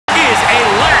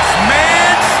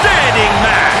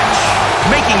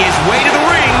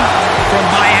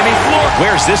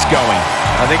Where's this going?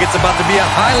 I think it's about to be a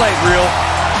highlight reel.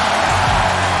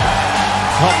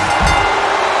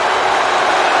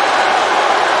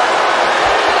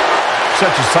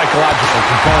 Such a psychological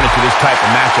component to this type of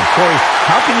matchup. Corey,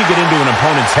 how can you get into an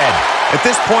opponent's head? At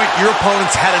this point, your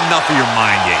opponent's had enough of your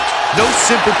mind games. No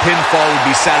simple pinfall would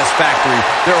be satisfactory.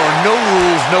 There are no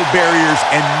rules, no barriers,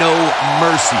 and no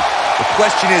mercy. The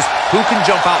question is, who can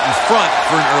jump out in front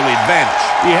for an early advantage?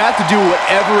 You have to do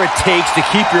whatever it takes to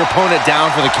keep your opponent down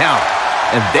for the count.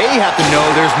 And they have to know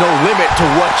there's no limit to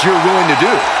what you're willing to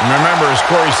do. And remember, as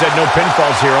Corey said, no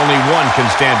pinfalls here. Only one can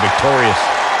stand victorious.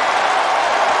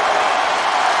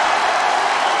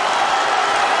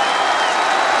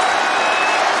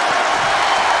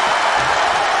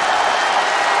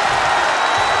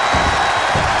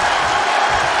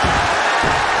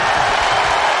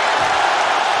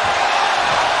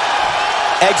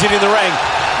 Exiting the ring.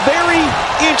 Very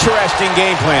interesting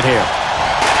game plan here.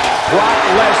 Brock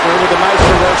Lesnar with a nice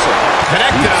reversal.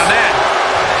 Connected on that.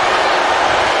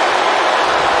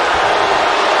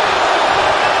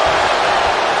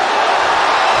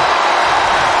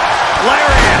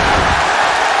 Lariat.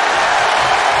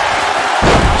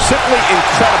 Simply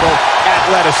incredible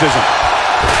athleticism.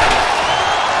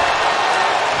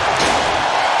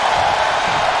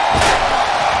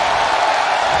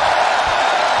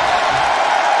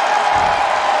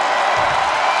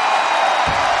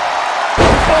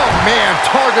 Man,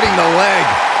 targeting the leg.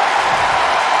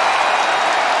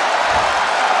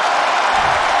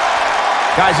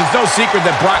 Guys, it's no secret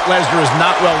that Brock Lesnar is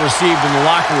not well received in the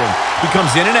locker room. He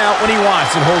comes in and out when he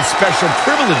wants and holds special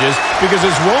privileges because,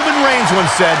 as Roman Reigns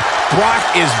once said, Brock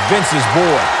is Vince's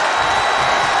boy.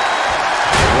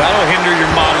 Well, that'll hinder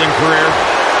your modeling career.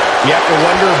 You have to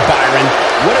wonder, Byron,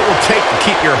 what it will take to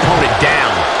keep your opponent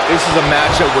down. This is a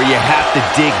matchup where you have to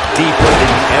dig deeper than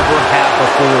you ever have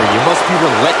before. You must be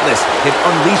relentless in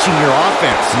unleashing your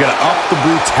offense. You gotta up the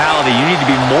brutality. You need to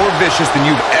be more vicious than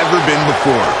you've ever been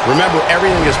before. Remember,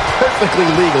 everything is perfectly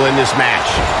legal in this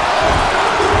match.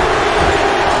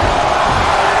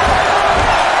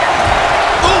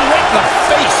 Ooh, right in the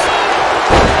face.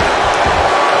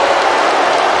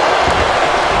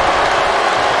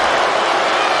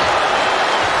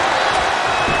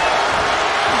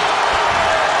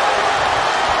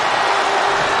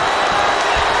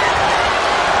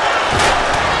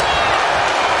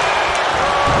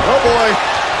 Boy.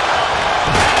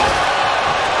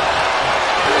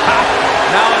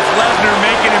 Now it's Lesnar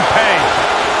making him pay.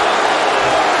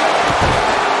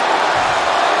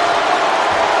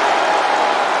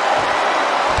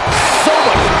 So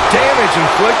much damage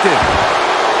inflicted.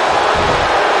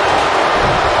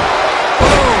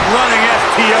 Boom, running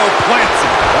STO plants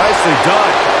him. Nicely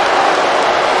done.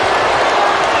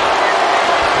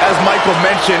 As Michael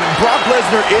mentioned, Brock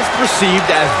Lesnar is perceived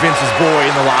as Vince's boy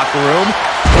in the locker room.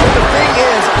 But the thing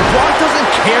is, Brock doesn't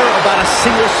care about a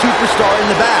single superstar in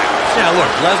the back. Yeah, look,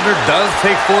 Lesnar does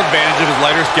take full advantage of his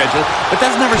lighter schedule, but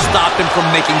that's never stopped him from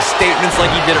making statements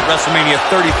like he did at WrestleMania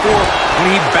 34 when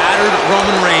he battered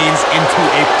Roman Reigns into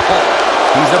a pulp.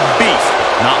 He's a beast,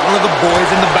 not one of the boys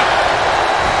in the back.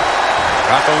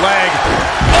 Got the leg.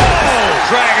 Oh!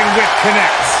 Dragon Whip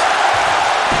connects.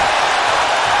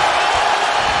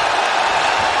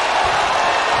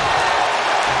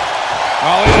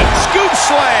 Oh, and a scoop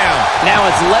slam. Now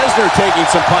it's Lesnar taking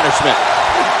some punishment.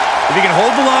 If he can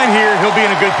hold the line here, he'll be in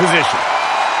a good position.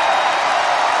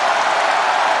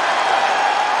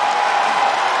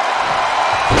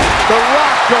 The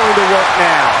Rock going to work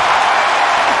now.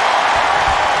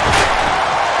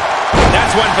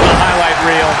 That's one for the highlight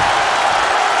reel.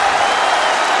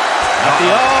 At the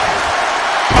up.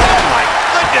 Oh my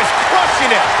goodness,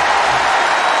 crushing it.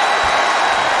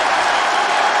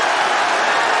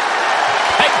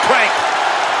 Head crank.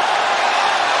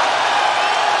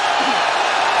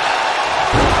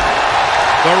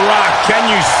 The Rock, can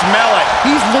you smell it?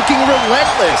 He's looking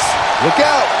relentless. Look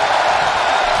out.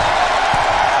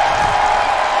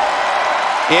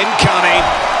 Incoming.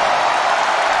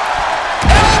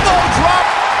 Elbow drop.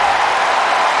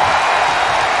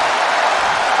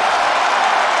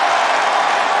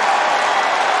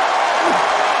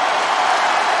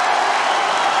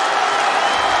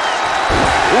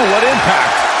 Ooh, what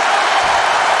impact.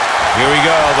 Here we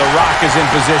go. The Rock is in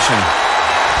position.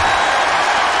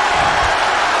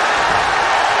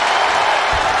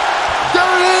 There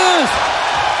it is.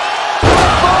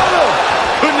 Bottom.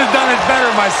 Couldn't have done it better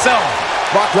myself.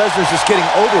 Brock Lesnar's just getting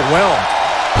overwhelmed.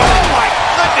 Oh my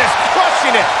goodness,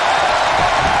 crushing it.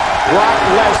 Brock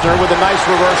Lesnar with a nice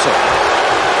reversal.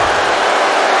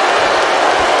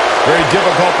 Very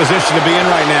difficult position to be in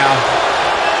right now.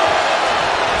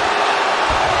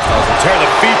 That was a tear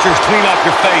the features clean off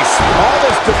your face. All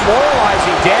this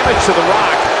demoralizing damage to The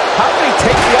Rock. How can he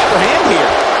take the upper hand here?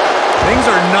 Things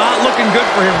are not looking good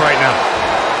for him right now.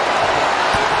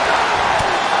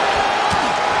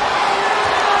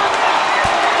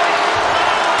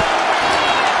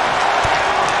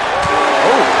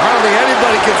 Oh, I don't think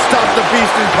anybody can stop the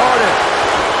beast incarnate.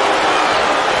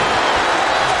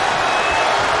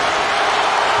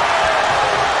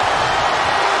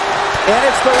 And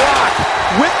it's The Rock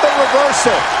with the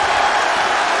reversal.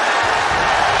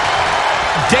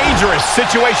 Dangerous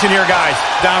situation here, guys.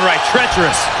 Downright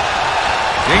treacherous.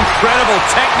 Incredible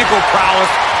technical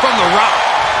prowess from The Rock.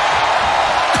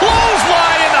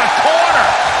 Clothesline in the corner.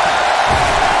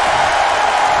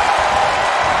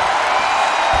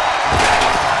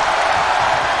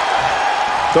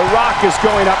 The Rock is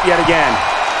going up yet again.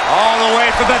 All the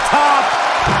way to the top.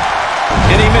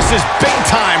 And he misses big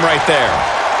time right there.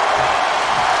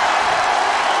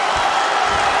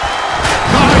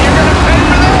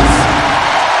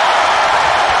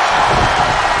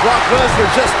 Brock Lesnar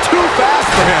just too fast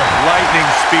for him. Lightning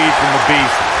speed from the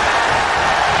Beast.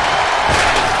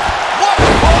 What a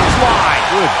clothesline!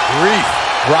 Good grief.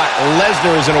 Brock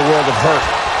Lesnar is in a world of hurt.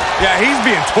 Yeah, he's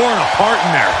being torn apart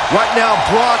in there. Right now,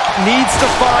 Brock needs to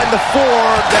find the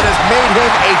form that has made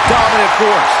him a dominant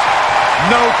force.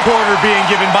 No quarter being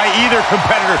given by either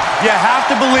competitor. You have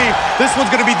to believe this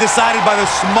one's going to be decided by the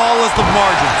smallest of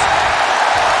margins.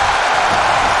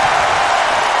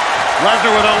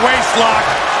 Lesnar with a waist lock.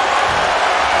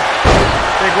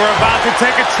 I think we're about to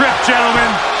take a trip, gentlemen.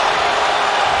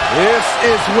 This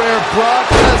is where Brock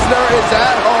Lesnar is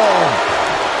at home.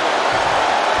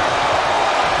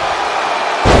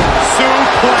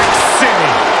 Suplex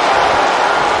City.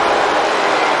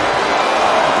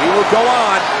 We will go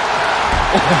on.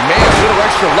 Man, a little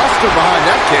extra luster behind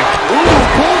that kick. Ooh,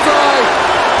 bullseye.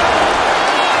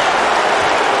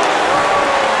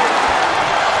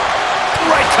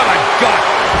 Right to the gut.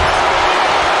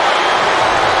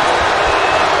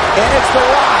 And it's The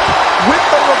Rock with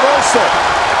the reversal.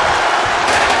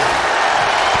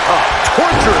 Oh,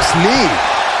 torturous knee.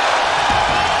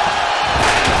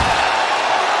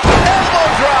 Elbow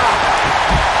drop.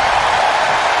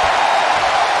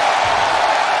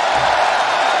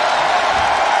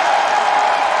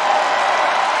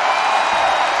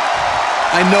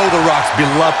 I know The Rock's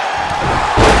beloved.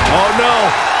 Oh, no.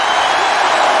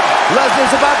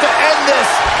 Lesnar's about to end this.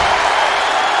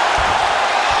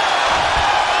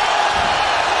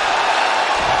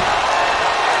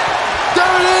 There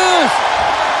it is.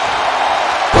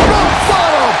 Rock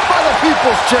bottom by the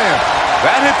People's Champ.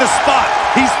 That hit the spot.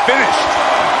 He's finished.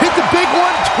 Hit the big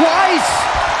one twice.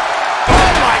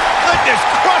 Oh, my goodness,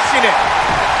 crushing it.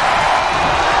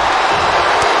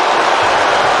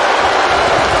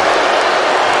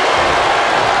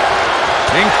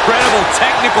 Incredible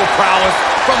technical prowess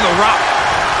from The Rock.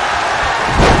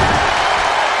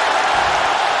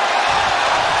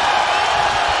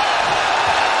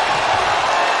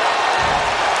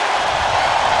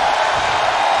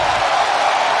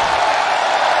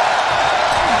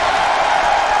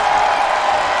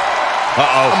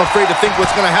 Uh-oh. I'm afraid to think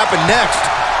what's going to happen next.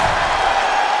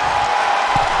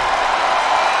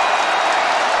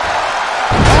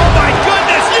 Oh, my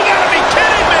goodness, you gotta be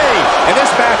kidding me. And this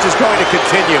match is going to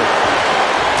continue.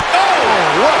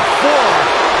 Oh, what for?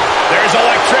 There's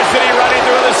electricity running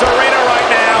through this arena right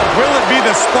now. Will it be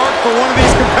the spark for one of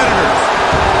these competitors?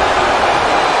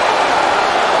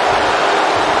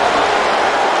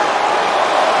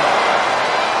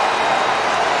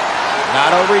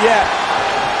 Not over yet.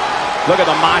 Look at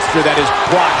the monster that is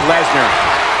Brock Lesnar.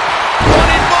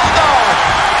 Running Bulldog.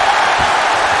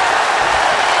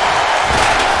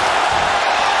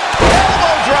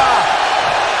 Elbow drop.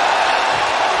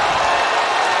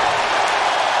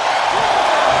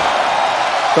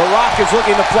 The Rock is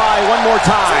looking to fly one more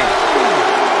time.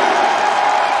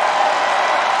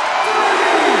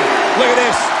 Look at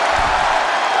this.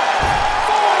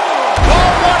 Oh,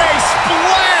 what a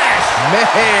splash!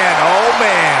 Man, oh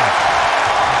man.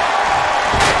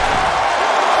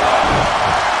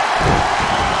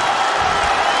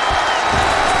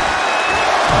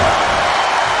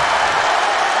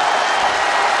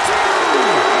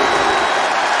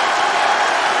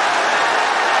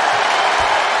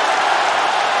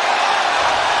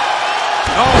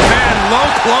 Oh, man,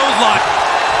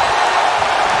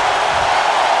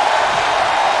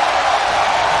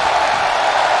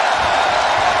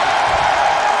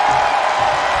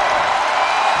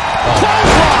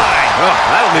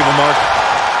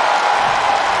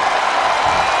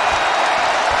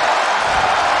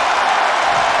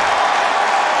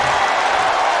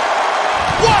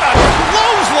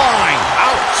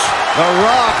 The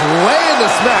Rock laying the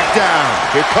smackdown.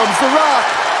 Here comes The Rock.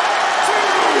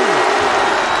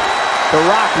 The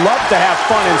Rock loved to have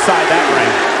fun inside that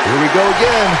ring. Here we go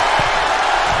again.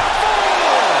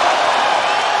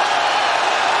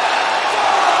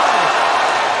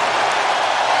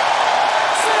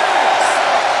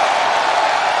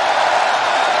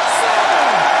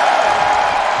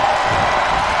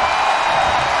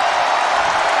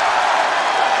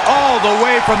 All the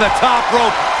way from the top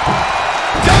rope.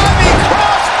 Diving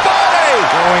crossbody!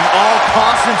 Going all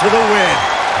caution to the wind.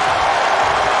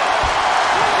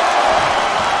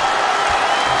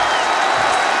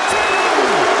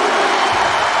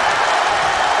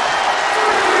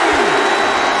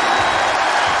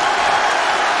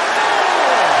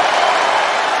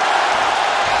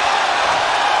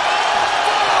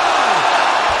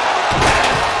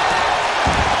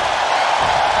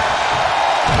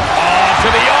 To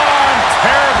the arm.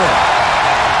 Terrible.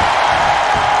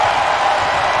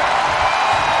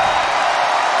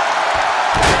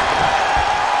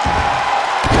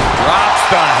 Drops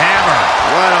the hammer.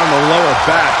 Right on the lower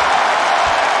back.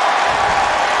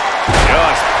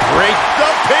 Just great. The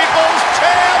People's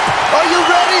Champ! Are you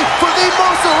ready for the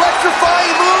most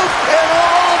electrifying move in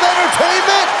all of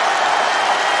entertainment?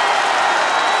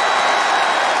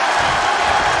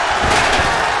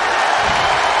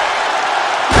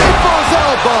 People's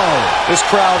Elbow! This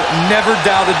crowd never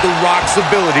doubted The Rock's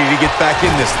ability to get back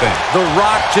in this thing. The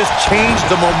Rock just changed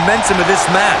the momentum of this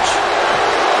match.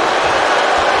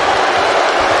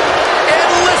 And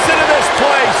listen to this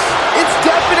place. It's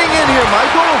deafening in here,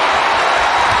 Michael.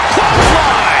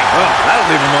 Clothesline. Oh, that'll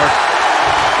leave a mark.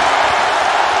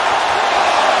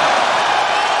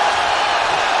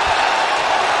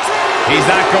 He's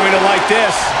not going to like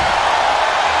this.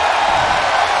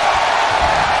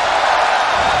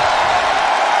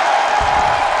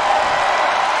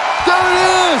 There it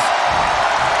is!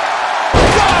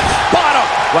 Rock bottom.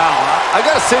 Wow, I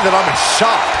gotta say that I'm in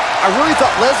shock. I really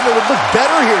thought Lesnar would look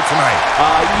better here tonight.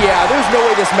 Yeah, there's no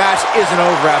way this match isn't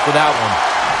over after that one.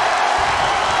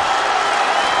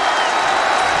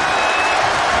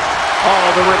 Oh,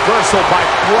 the reversal by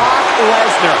Brock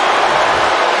Lesnar.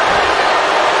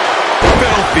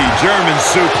 Filthy German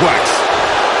suplex.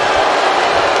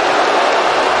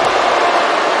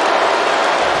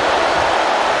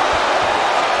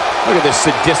 Look at this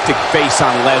sadistic face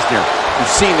on Lesnar. We've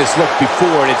seen this look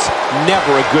before, and it's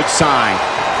never a good sign.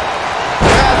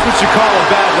 That's what you call a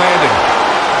bad landing.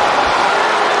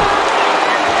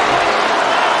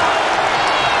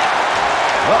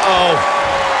 Uh-oh.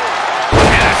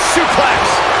 And a suplex.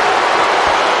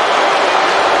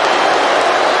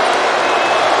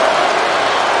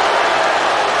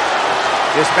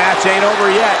 This match ain't over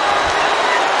yet.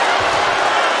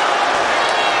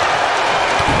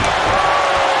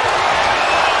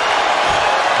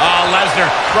 Lesnar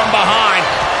from behind.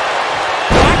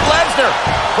 Brock Lesnar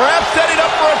perhaps setting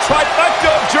up for a trifecta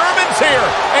of Germans here.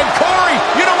 And Corey,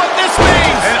 you know what this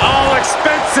means? An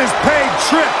all-expenses paid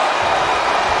trip.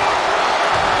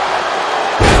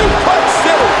 Suplex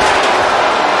City.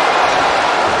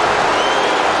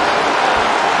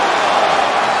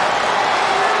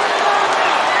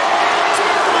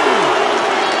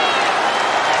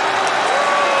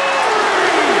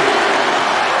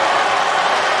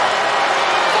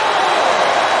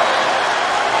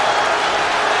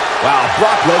 Wow,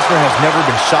 Brock Lesnar has never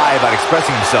been shy about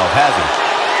expressing himself, has he?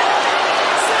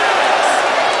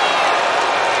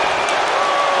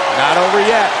 Not over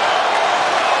yet.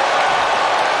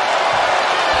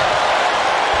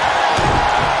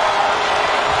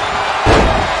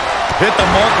 Hit the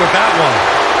mark with that one.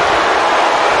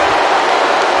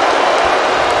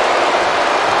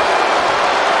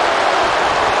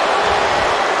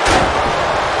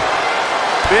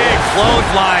 Big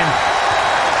clothesline.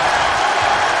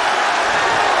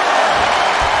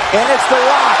 And it's The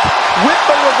Rock with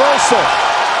the reversal.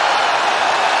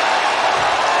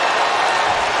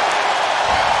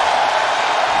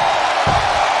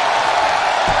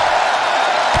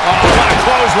 Oh, what a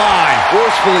clothesline.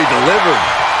 Forcefully delivered.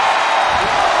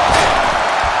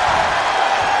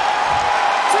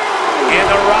 And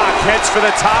The Rock heads for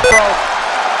the top rope.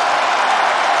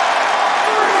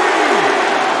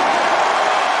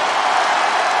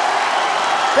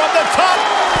 From the top.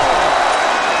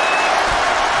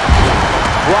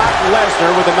 Brock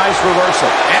Lesnar with a nice reversal.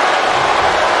 Oh,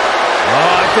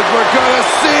 I think we're gonna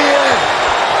see it.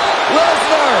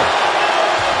 Lesnar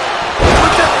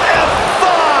with the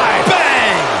F5.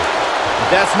 Bang! If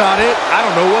that's not it, I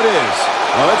don't know what is.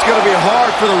 Well, it's gonna be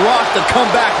hard for The Rock to come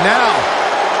back now.